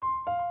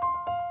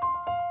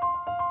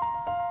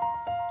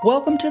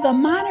Welcome to the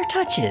Minor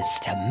Touches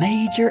to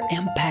Major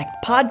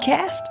Impact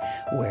podcast,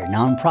 where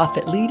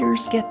nonprofit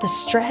leaders get the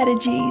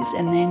strategies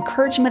and the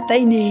encouragement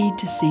they need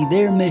to see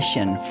their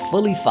mission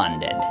fully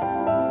funded.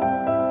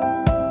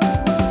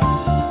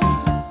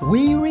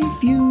 We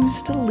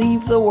refuse to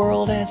leave the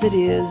world as it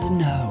is.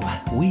 No,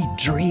 we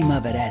dream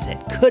of it as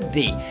it could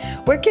be.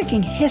 We're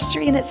kicking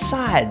history in its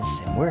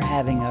sides, and we're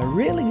having a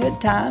really good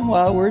time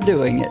while we're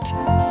doing it.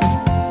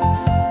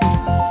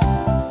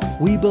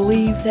 We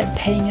believe that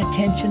paying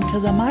attention to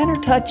the minor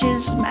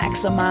touches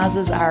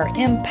maximizes our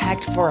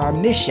impact for our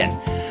mission.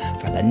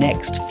 For the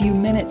next few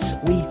minutes,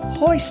 we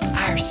hoist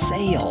our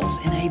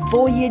sails in a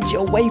voyage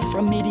away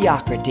from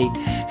mediocrity.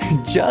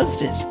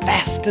 Just as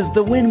fast as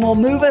the wind will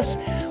move us,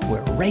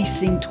 we're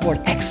racing toward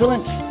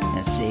excellence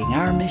and seeing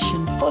our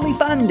mission fully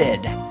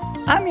funded.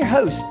 I'm your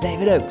host,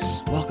 David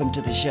Oakes. Welcome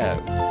to the show.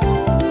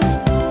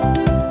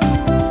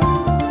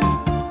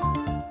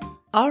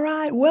 All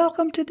right,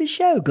 welcome to the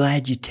show.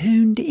 Glad you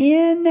tuned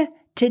in.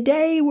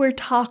 Today we're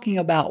talking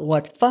about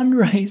what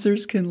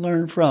fundraisers can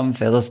learn from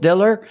Phyllis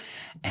Diller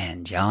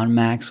and John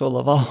Maxwell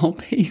of all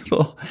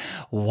people.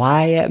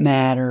 Why it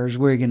matters,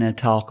 we're going to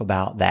talk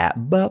about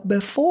that. But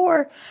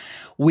before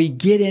we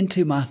get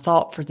into my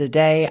thought for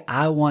today,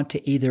 I want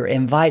to either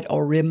invite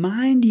or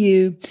remind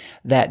you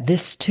that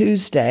this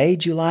Tuesday,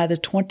 July the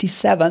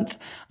 27th,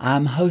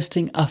 I'm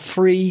hosting a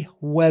free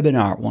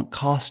webinar. It won't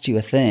cost you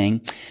a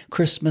thing.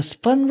 Christmas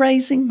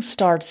fundraising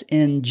starts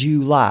in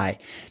July.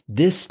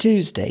 This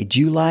Tuesday,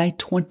 July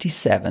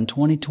 27,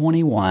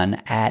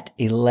 2021 at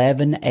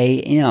 11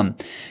 a.m.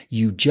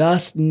 You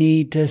just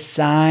need to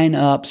sign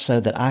up so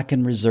that I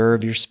can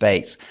reserve your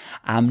space.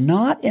 I'm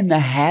not in the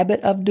habit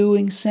of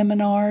doing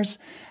seminars,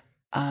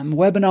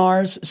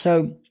 webinars,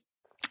 so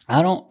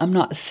I'm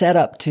not set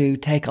up to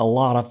take a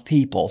lot of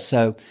people.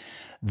 So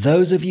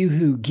those of you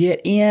who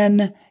get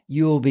in,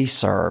 you'll be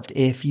served.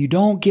 If you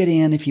don't get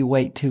in, if you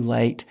wait too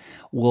late,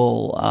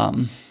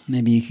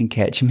 maybe you can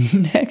catch me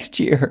next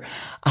year.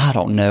 I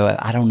don't know.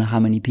 I don't know how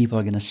many people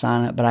are going to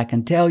sign up, but I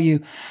can tell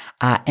you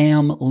I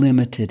am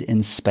limited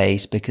in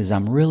space because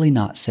I'm really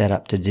not set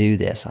up to do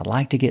this. I'd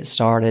like to get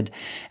started,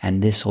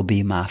 and this will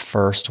be my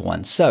first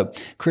one. So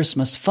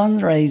Christmas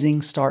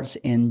fundraising starts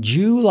in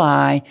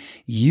July.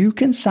 You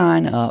can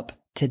sign up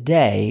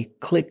today.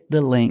 Click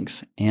the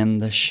links in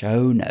the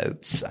show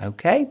notes.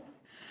 Okay?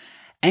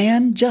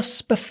 And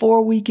just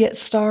before we get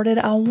started,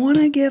 I want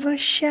to give a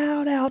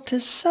shout out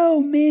to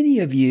so many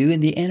of you in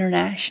the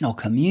international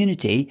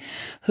community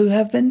who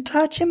have been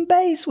touching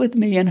base with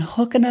me and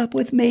hooking up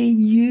with me.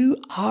 You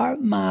are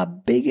my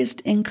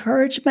biggest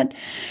encouragement.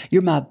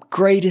 You're my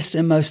greatest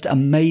and most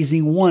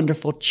amazing,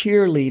 wonderful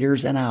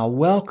cheerleaders, and I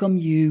welcome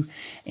you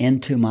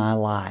into my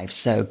life.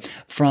 So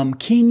from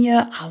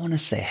Kenya, I want to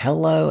say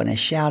hello and a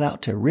shout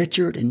out to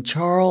Richard and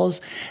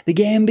Charles, the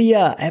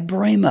Gambia,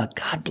 Abrima.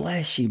 God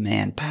bless you,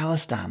 man.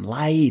 Palestine,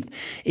 Laith,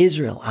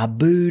 Israel,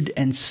 Aboud,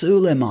 and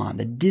Suleiman,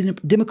 the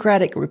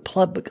Democratic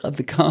Republic of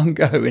the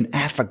Congo in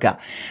Africa.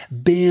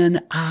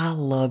 Ben, I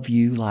love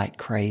you like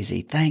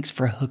crazy. Thanks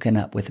for hooking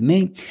up with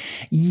me.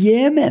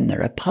 Yemen, the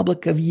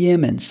Republic of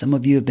Yemen. Some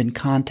of you have been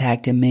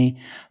contacting me.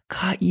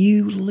 God,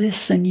 you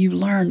listen, you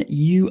learn,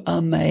 you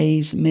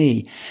amaze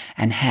me.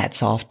 And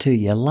hats off to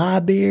you.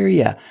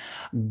 Liberia,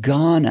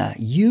 Ghana,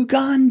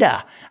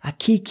 Uganda,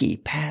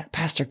 Akiki,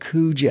 Pastor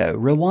Cujo,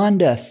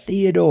 Rwanda,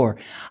 Theodore.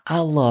 I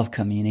love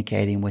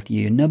communicating with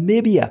you.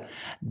 Namibia,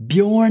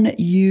 Bjorn,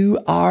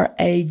 you are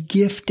a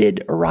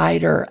gifted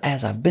writer.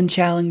 As I've been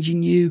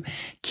challenging you,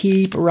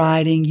 keep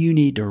writing. You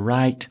need to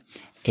write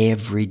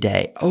every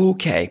day.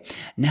 Okay,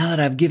 now that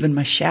I've given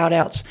my shout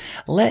outs,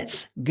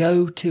 let's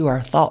go to our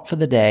thought for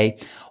the day.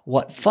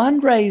 What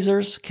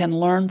fundraisers can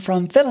learn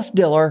from Phyllis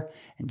Diller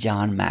and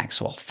John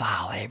Maxwell.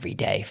 File every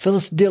day.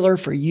 Phyllis Diller,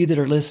 for you that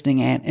are listening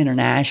and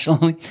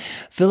internationally,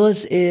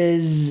 Phyllis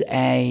is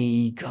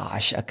a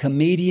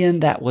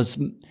comedian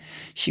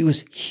she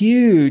was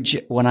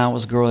huge when I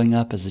was growing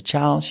up as a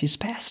child. She's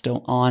passed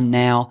on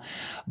now,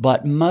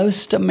 but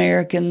most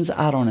Americans,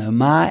 I don't know,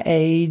 my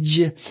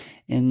age,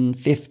 in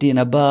 50 and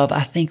above,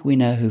 I think we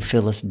know who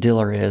Phyllis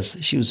Diller is.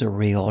 She was a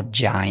real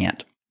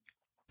giant.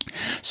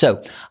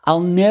 So I'll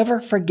never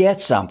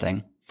forget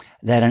something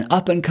that an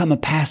up-and-coming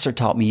pastor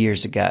taught me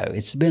years ago.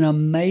 It's been a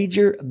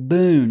major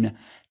boon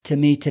to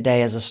me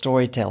today as a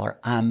storyteller.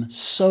 I'm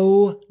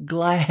so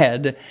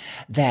glad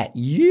that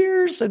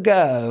years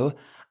ago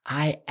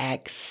I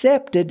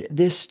accepted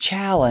this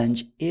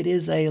challenge. It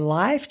is a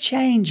life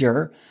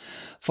changer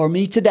for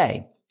me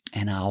today.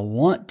 And I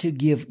want to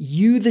give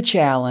you the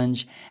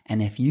challenge.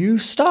 And if you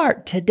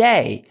start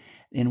today,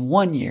 in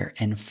 1 year,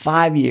 in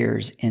 5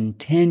 years, in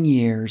 10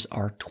 years,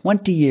 or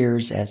 20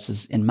 years, as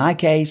is in my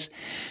case,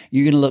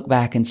 you're going to look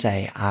back and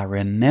say, I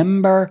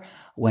remember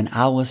when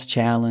I was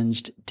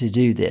challenged to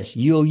do this.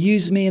 You'll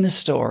use me in a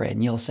story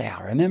and you'll say,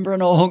 I remember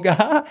an old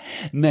guy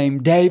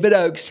named David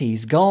Oakes.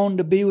 He's gone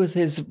to be with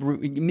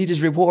meet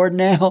his reward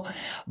now,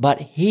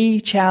 but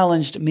he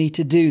challenged me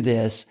to do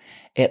this.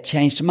 It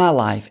changed my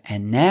life.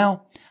 And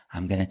now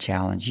I'm going to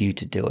challenge you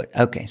to do it.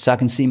 Okay, so I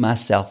can see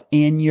myself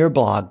in your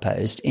blog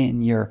post,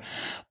 in your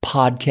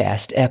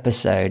podcast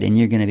episode, and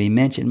you're going to be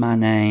mentioning my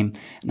name,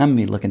 and I'm going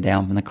to be looking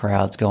down from the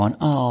crowds going,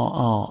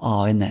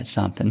 oh, isn't that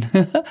something?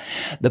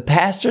 The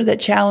pastor that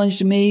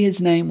challenged me,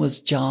 his name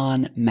was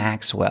John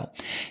Maxwell.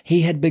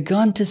 He had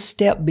begun to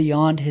step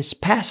beyond his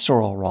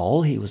pastoral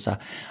role. He was a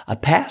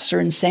pastor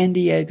in San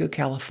Diego,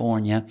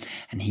 California,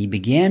 and he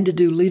began to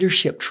do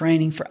leadership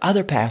training for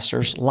other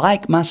pastors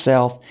like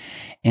myself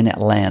in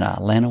Atlanta.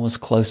 Atlanta was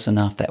close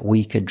enough that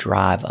we could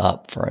drive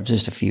up for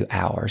just a few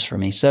hours for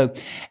me. So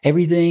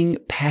everything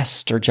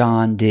Pastor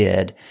John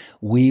did,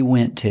 we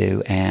went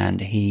to, and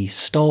he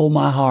stole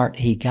my heart.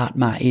 He got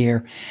my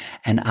ear,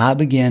 and I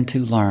began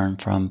to learn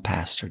from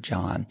Pastor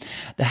John.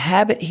 The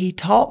habit he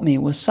taught me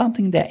was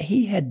something that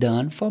he had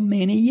done for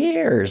many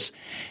years.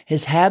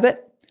 His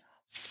habit,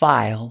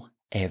 file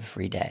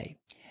every day.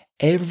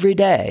 Every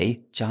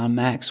day, John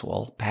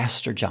Maxwell,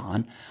 Pastor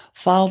John,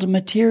 filed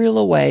material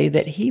away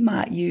that he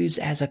might use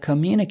as a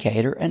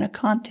communicator and a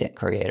content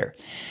creator.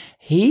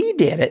 He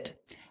did it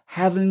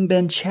having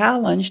been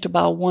challenged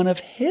by one of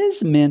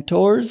his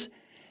mentors,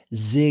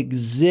 Zig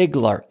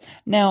Ziglar.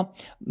 Now,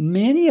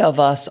 many of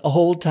us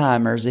old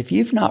timers, if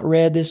you've not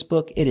read this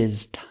book, it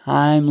is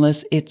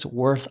timeless. It's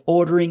worth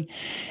ordering.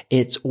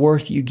 It's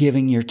worth you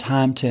giving your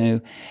time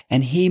to.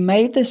 And he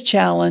made this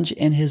challenge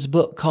in his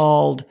book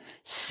called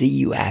See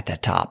You at the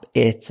Top.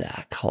 It's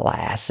a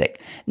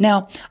classic.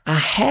 Now, I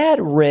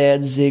had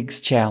read Zig's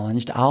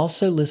challenge. I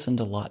also listened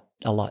a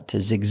lot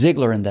to Zig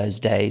Ziglar in those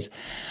days,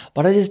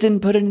 but I just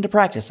didn't put it into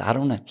practice. I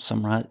don't know,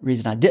 some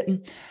reason I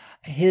didn't.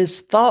 His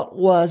thought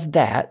was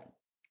that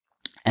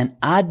an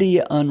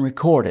idea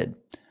unrecorded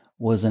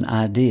was an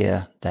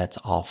idea that's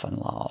often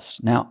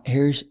lost. Now,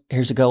 here's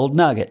a gold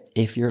nugget.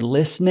 If you're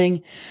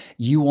listening,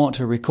 you want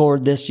to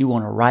record this, you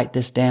want to write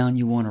this down,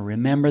 you want to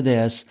remember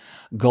this.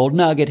 Gold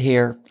nugget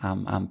here.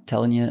 I'm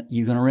telling you,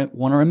 you're going to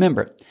want to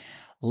remember it.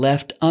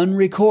 Left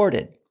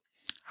unrecorded,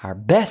 our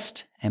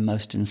best and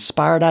most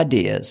inspired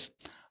ideas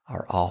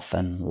are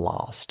often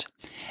lost.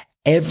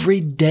 Every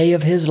day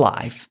of his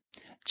life,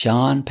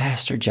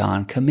 Pastor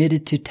John,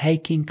 committed to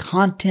taking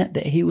content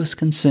that he was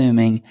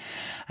consuming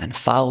and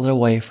filed it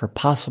away for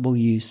possible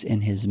use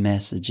in his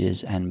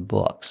messages and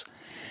books.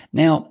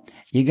 Now,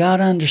 you got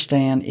to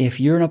understand, if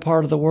you're in a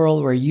part of the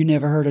world where you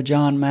never heard of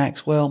John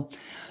Maxwell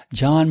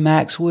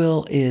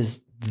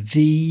is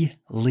the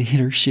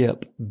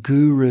leadership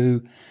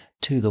guru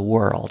to the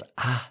world.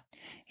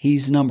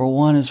 He's number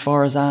one as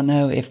far as I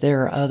know. If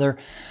there are other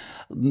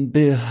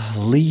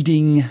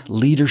leading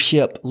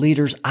leadership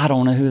leaders, I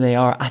don't know who they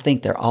are. I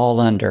think they're all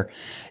under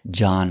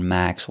John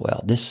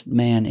Maxwell. This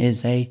man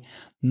is a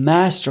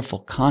masterful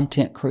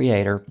content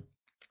creator,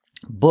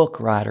 book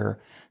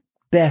writer,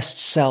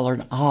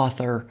 bestseller,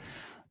 author.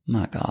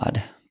 My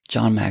God,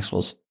 John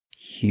Maxwell's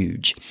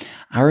huge.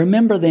 I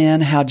remember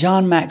then how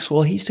John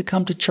Maxwell, he used to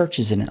come to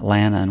churches in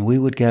Atlanta, and we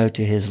would go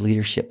to his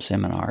leadership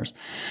seminars.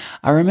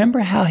 I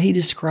remember how he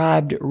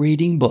described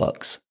reading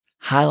books,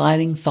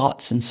 highlighting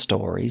thoughts and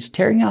stories,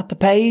 tearing out the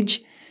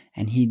page,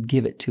 and he'd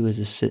give it to his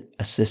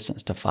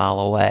assistants to file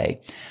away.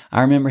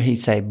 I remember he'd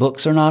say,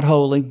 books are not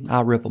holy.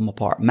 I'll rip them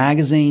apart.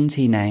 Magazines,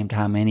 he named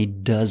how many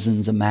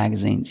dozens of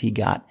magazines he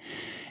got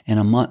in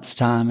a month's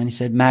time. And he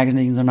said,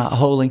 magazines are not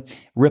holy.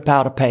 Rip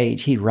out a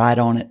page. He'd write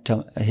on it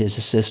to his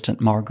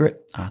assistant,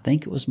 Margaret. I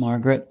think it was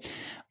Margaret.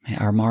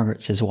 Or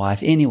Margaret's his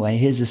wife. Anyway,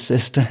 his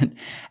assistant.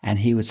 And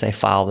he would say,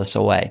 file this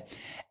away.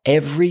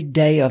 Every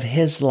day of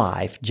his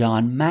life,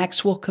 John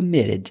Maxwell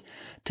committed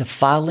to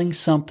filing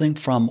something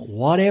from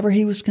whatever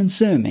he was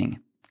consuming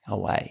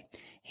away.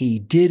 He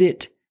did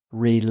it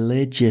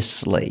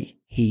religiously.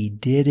 He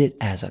did it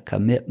as a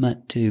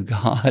commitment to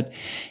God.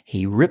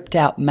 He ripped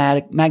out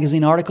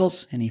magazine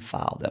articles and he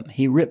filed them.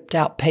 He ripped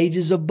out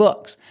pages of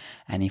books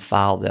and he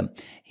filed them.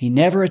 He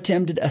never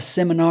attended a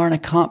seminar and a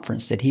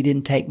conference that he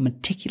didn't take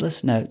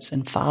meticulous notes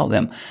and file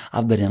them.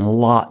 I've been in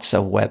lots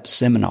of web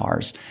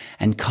seminars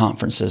and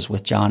conferences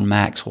with John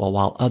Maxwell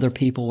while other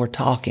people were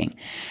talking,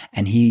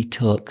 and he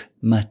took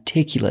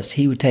meticulous.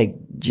 He would take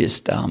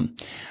just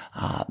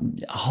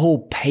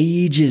whole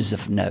pages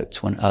of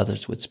notes when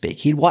others would speak.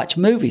 He'd watch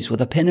movies with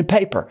a pen and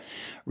paper,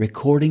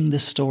 recording the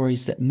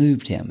stories that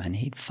moved him, and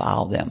he'd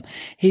file them.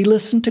 He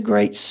listened to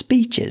great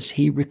speeches.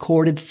 He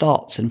recorded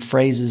thoughts and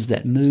phrases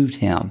that moved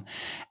him,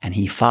 and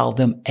he filed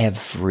them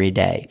every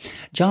day.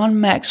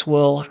 John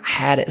Maxwell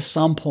had at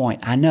some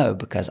point, I know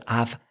because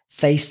I've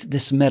faced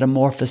this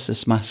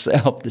metamorphosis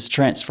myself, this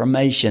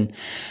transformation.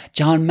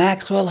 John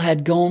Maxwell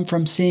had gone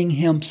from seeing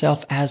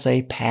himself as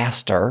a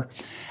pastor,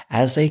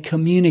 as a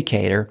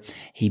communicator.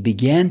 He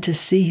began to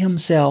see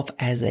himself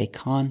as a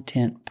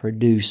content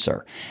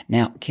producer.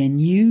 Now, can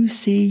you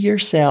see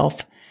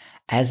yourself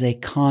as a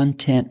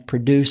content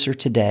producer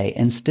today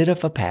instead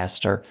of a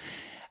pastor,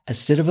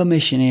 instead of a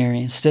missionary,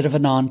 instead of a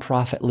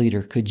nonprofit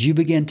leader? Could you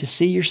begin to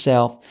see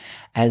yourself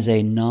as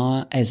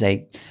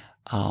a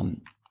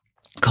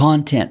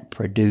content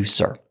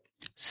producer?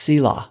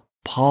 Selah.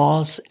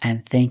 Pause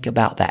and think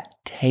about that.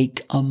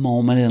 Take a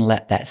moment and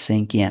let that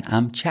sink in.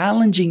 I'm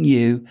challenging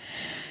you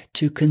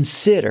to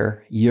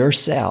consider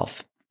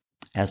yourself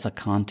as a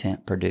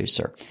content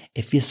producer.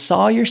 If you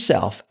saw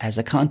yourself as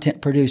a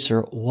content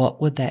producer, what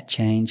would that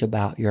change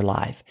about your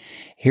life?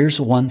 Here's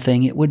one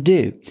thing it would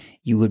do.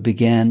 You would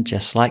begin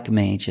just like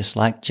me, just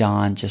like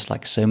John, just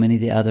like so many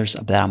of the others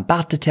that I'm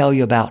about to tell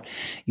you about.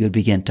 You would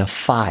begin to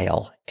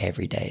file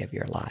every day of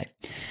your life.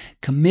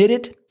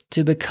 Committed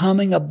to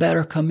becoming a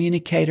better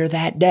communicator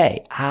that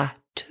day, I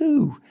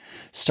too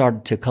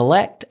started to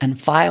collect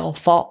and file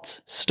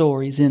thoughts,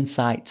 stories,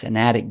 insights, and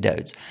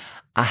anecdotes.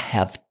 I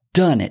have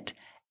done it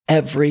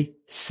every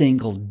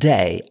single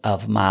day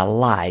of my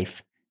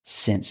life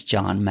since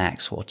John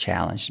Maxwell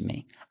challenged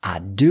me. I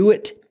do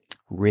it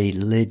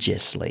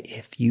religiously,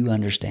 if you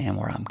understand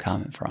where I'm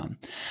coming from.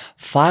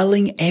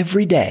 Filing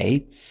every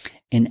day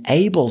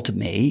enabled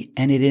me,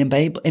 and it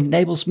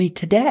enables me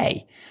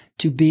today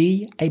to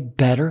be a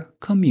better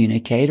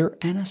communicator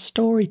and a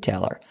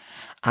storyteller.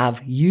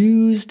 I've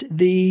used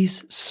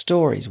these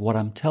stories. What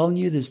I'm telling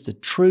you is the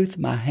truth.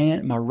 My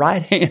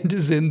right hand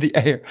is in the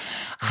air.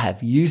 I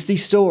have used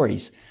these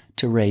stories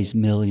to raise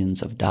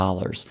millions of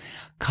dollars.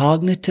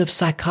 Cognitive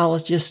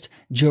psychologist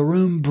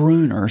Jerome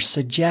Bruner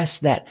suggests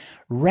that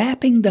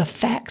wrapping the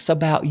facts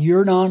about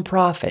your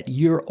nonprofit,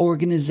 your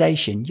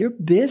organization, your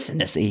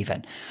business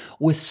even,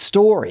 with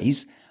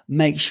stories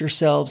makes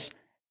yourself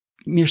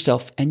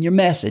and your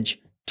message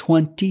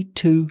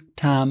 22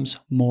 times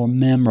more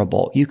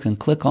memorable. You can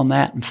click on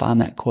that and find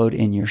that quote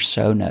in your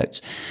show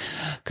notes.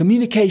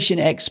 Communication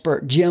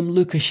expert Jim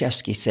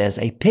Lukashevsky says,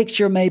 a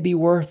picture may be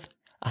worth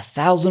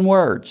 1,000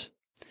 words,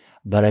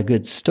 but a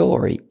good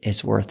story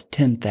is worth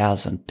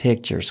 10,000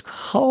 pictures.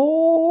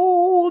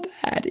 Oh,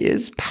 that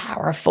is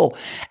powerful.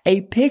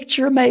 A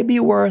picture may be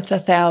worth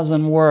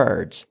 1,000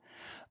 words,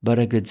 but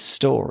a good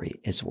story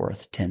is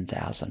worth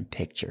 10,000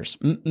 pictures.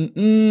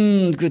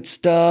 Good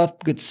stuff,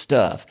 good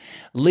stuff.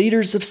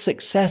 Leaders of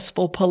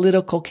successful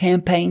political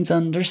campaigns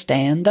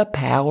understand the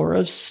power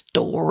of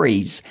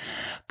stories.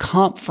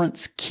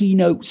 Conference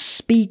keynote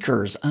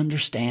speakers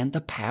understand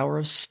the power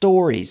of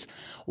stories.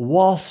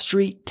 Wall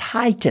Street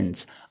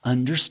titans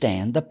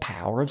understand the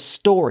power of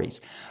stories.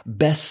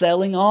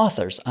 Best-selling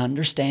authors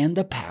understand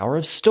the power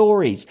of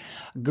stories.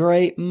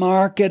 Great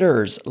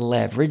marketers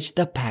leverage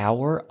the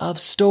power of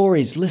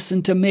stories.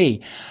 Listen to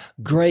me.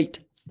 Great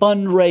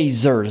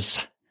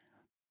fundraisers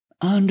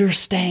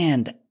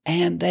understand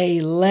and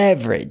they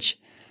leverage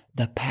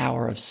the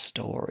power of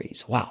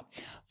stories. Wow.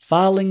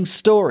 Filing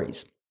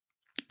stories,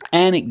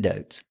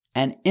 anecdotes,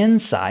 and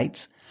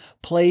insights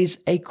plays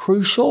a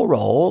crucial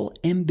role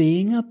in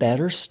being a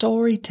better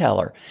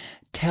storyteller.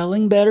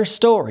 Telling better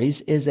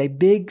stories is a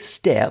big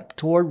step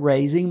toward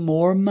raising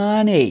more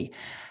money.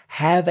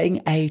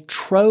 Having a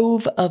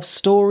trove of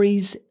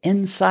stories,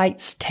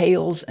 insights,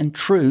 tales, and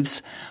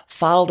truths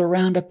filed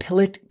around a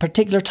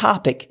particular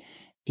topic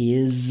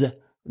is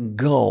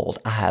gold.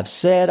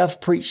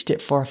 I've preached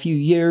it for a few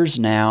years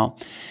now.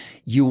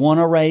 You want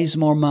to raise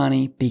more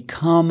money,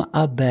 become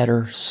a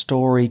better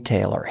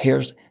storyteller.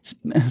 Here's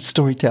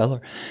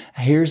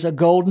a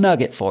gold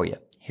nugget for you.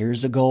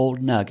 Here's a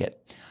gold nugget.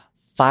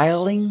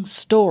 Filing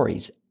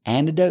stories,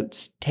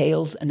 anecdotes,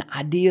 tales, and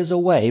ideas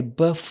away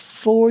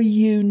before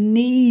you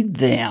need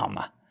them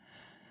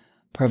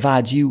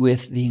provides you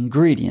with the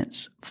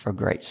ingredients for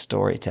great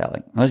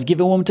storytelling. Let's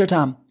give it one more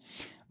time.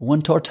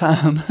 One more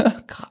time.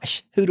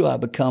 Gosh, who do I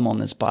become on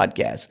this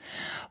podcast?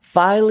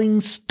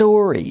 Filing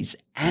stories,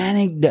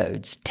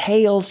 anecdotes,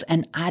 tales,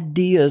 and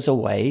ideas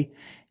away.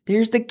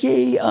 Here's the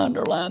key.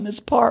 Underline this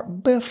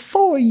part.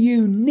 Before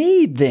you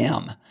need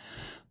them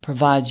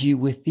provides you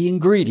with the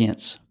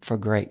ingredients for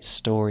great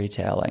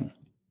storytelling.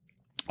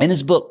 In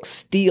his book,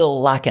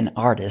 Steal Like an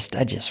Artist,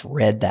 I just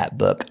read that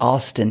book,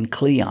 Austin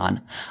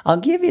Kleon. I'll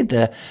give you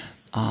the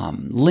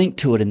link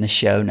to it in the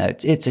show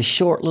notes. It's a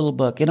short little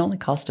book. It only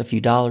costs a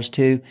few dollars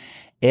too.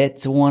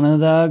 It's one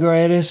of the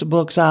greatest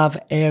books I've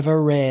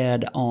ever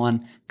read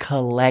on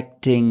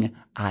collecting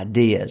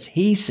ideas.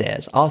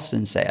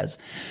 Austin says,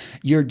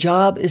 your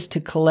job is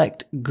to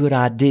collect good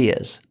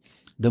ideas.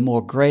 The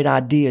more great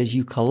ideas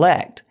you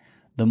collect,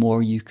 the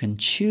more you can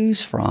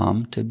choose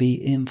from to be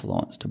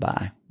influenced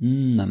by.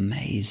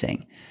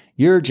 Amazing.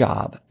 Your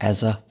job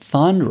as a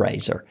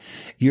fundraiser,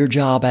 your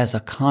job as a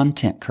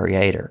content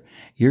creator,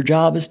 your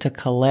job is to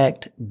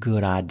collect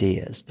good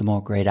ideas. The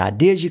more great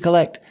ideas you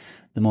collect,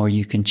 the more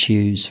you can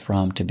choose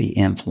from to be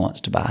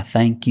influenced by.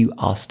 Thank you,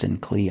 Austin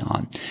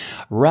Kleon.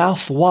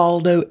 Ralph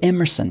Waldo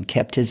Emerson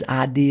kept his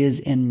ideas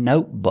in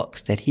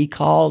notebooks that he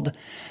called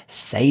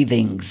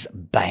savings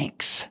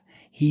banks.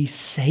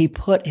 He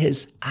put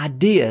his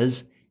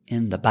ideas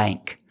in the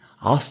bank.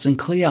 Austin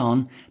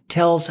Kleon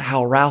tells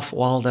how Ralph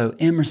Waldo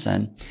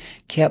Emerson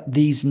kept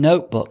these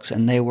notebooks,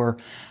 and they were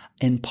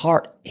in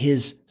part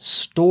his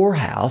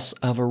storehouse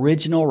of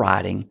original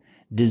writing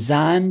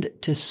designed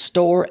to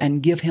store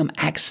and give him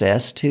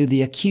access to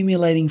the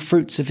accumulating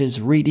fruits of his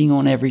reading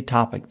on every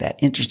topic that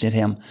interested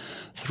him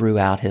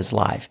throughout his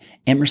life.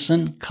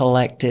 Emerson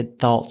collected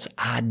thoughts,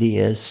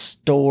 ideas,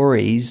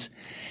 stories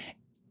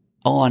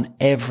on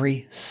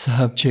every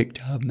subject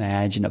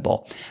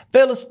imaginable.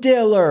 Phyllis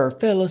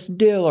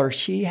Diller,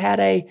 she had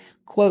a,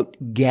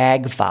 quote,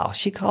 gag file.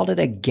 She called it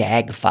a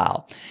gag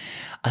file.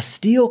 A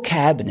steel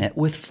cabinet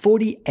with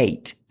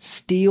 48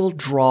 steel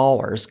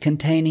drawers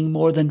containing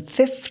more than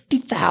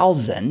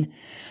 50,000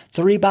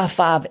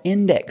 3x5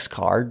 index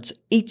cards,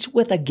 each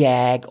with a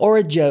gag or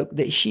a joke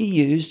that she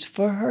used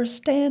for her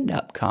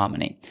stand-up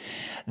comedy.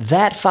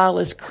 That file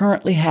is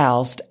currently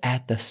housed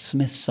at the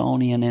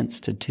Smithsonian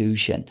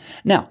Institution.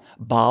 Now,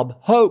 Bob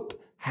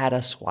Hope had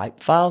a swipe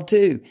file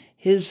too.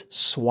 His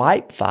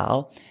swipe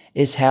file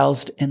is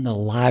housed in the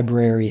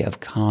Library of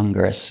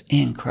Congress.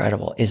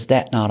 Incredible. Is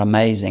that not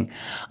amazing?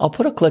 I'll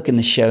put a click in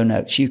the show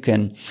notes. You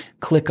can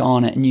click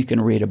on it and you can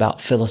read about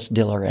Phyllis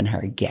Diller and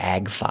her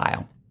gag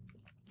file.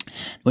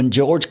 When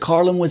George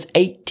Carlin was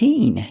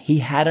 18, he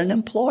had an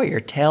employer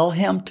tell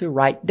him to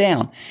write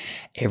down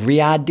every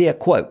idea,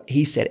 quote,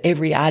 he said,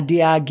 every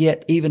idea I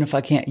get, even if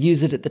I can't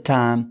use it at the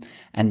time,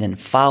 and then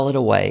file it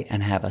away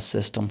and have a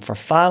system for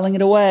filing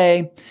it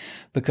away,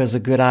 because a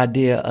good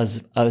idea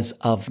is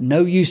of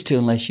no use to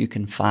unless you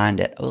can find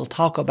it. We'll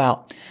talk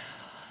about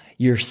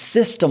your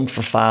system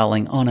for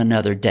filing on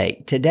another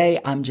date. Today,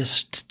 I'm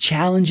just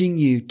challenging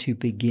you to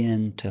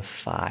begin to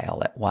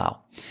file it. Wow.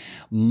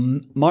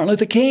 Martin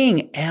Luther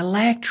King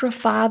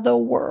electrified the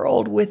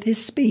world with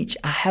his speech,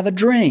 I Have a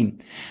Dream.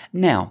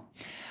 Now,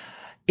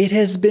 it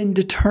has been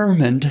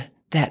determined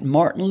that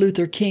Martin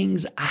Luther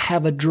King's I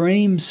Have a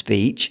Dream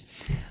speech,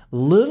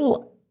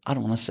 large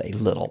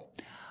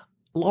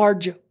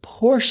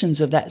portions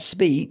of that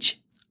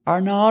speech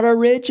are not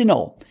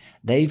original.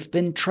 They've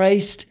been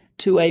traced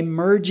to a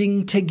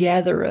merging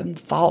together of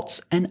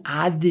thoughts and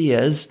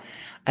ideas,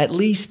 at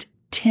least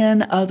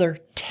 10 other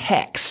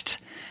texts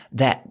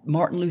that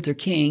Martin Luther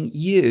King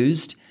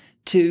used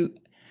to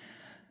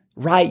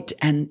write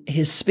and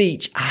his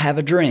speech, I Have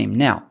a Dream.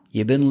 Now,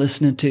 you've been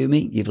listening to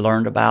me. You've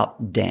learned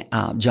about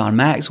John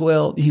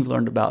Maxwell. You've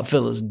learned about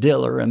Phyllis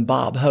Diller and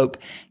Bob Hope.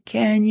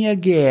 Can you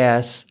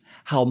guess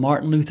how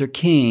Martin Luther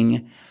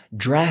King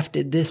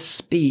drafted this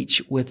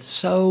speech with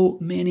so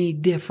many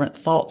different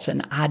thoughts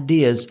and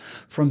ideas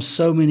from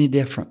so many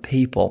different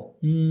people?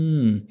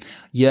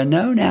 You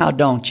know now,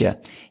 don't you?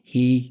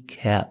 He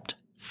kept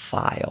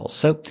files.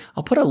 So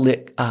I'll put a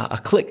link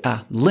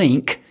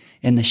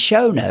in the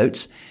show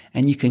notes,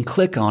 and you can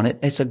click on it.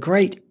 It's a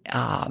great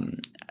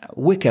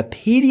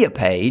Wikipedia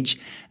page.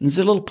 And there's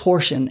a little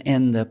portion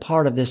in the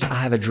part of this I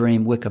Have a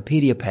Dream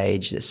Wikipedia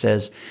page that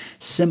says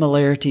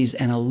similarities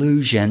and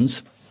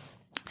allusions.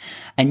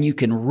 And you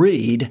can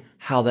read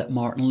how that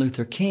Martin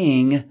Luther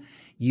King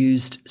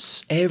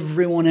used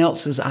everyone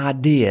else's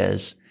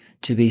ideas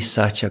to be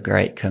such a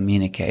great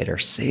communicator.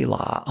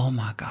 Selah. Oh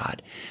my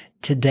God.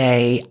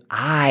 Today,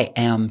 I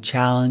am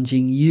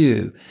challenging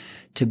you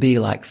to be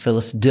like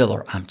Phyllis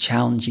Diller. I'm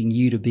challenging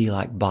you to be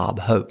like Bob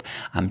Hope.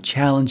 I'm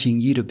challenging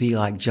you to be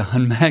like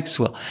John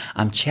Maxwell.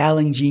 I'm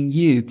challenging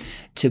you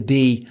to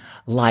be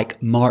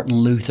like Martin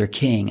Luther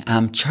King.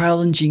 I'm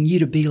challenging you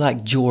to be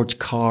like George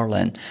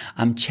Carlin.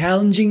 I'm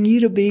challenging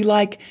you to be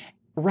like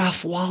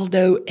Ralph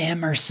Waldo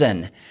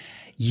Emerson.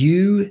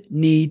 You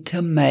need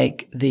to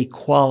make the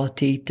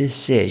quality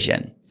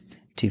decision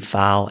to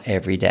file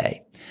every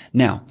day.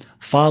 Now,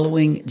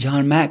 following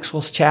John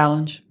Maxwell's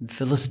challenge,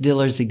 Phyllis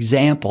Diller's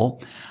example,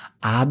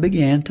 I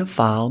began to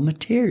file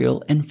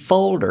material in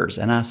folders,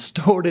 and I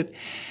stored it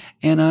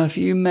in a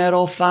few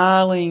metal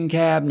filing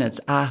cabinets.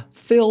 I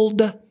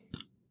filled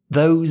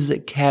those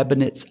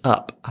cabinets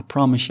up. I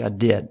promise you I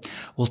did.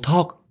 We'll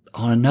talk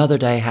on another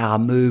day how I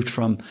moved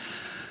from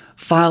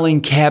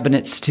filing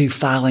cabinets to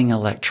filing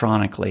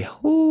electronically.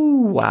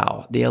 Ooh,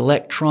 wow. The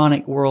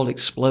electronic world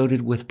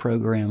exploded with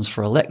programs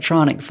for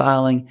electronic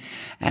filing.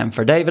 And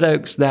for David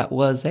Oakes, that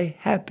was a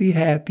happy,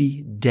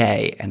 happy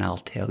day. And I'll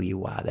tell you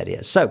why that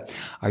is. So,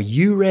 are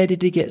you ready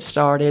to get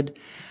started?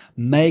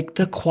 Make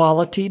the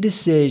quality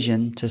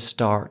decision to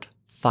start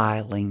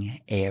filing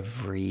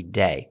every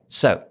day.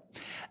 So,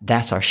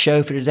 that's our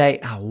show for today.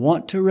 I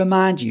want to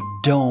remind you,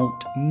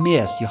 don't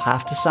miss. You'll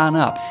have to sign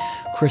up.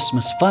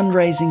 Christmas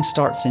fundraising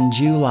starts in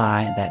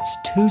July. That's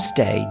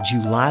Tuesday,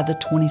 July the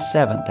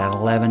 27th at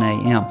 11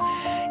 a.m.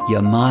 You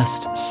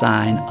must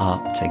sign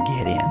up to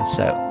get in.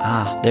 So,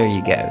 there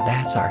you go.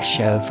 That's our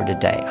show for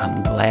today.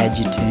 I'm glad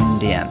you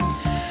tuned in.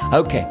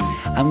 Okay,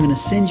 I'm going to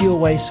send you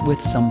away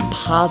with some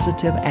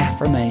positive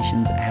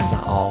affirmations as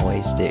I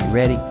always do.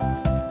 Ready?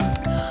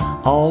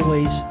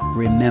 Always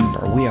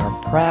remember, we are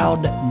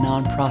proud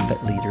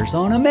nonprofit leaders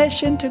on a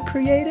mission to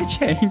create a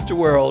changed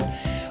world.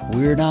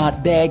 We're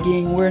not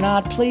begging, we're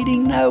not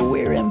pleading, no,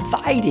 we're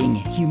inviting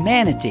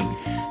humanity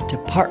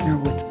to partner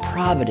with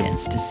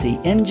Providence to see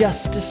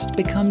injustice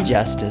become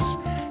justice,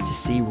 to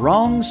see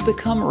wrongs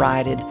become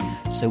righted,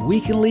 so we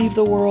can leave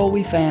the world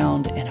we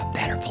found in a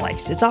better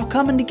place. It's all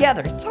coming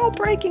together. It's all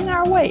breaking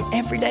our way.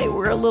 Every day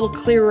we're a little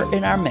clearer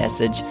in our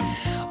message.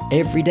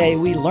 Every day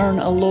we learn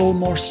a little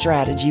more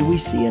strategy. We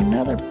see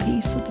another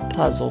piece of the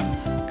puzzle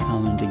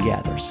coming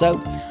together.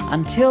 So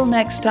until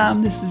next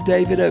time, this is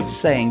David Oakes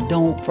saying,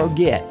 don't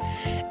forget,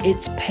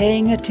 It's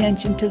paying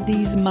attention to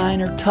these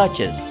minor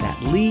touches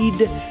that lead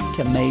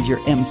to major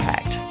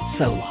impact.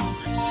 So long.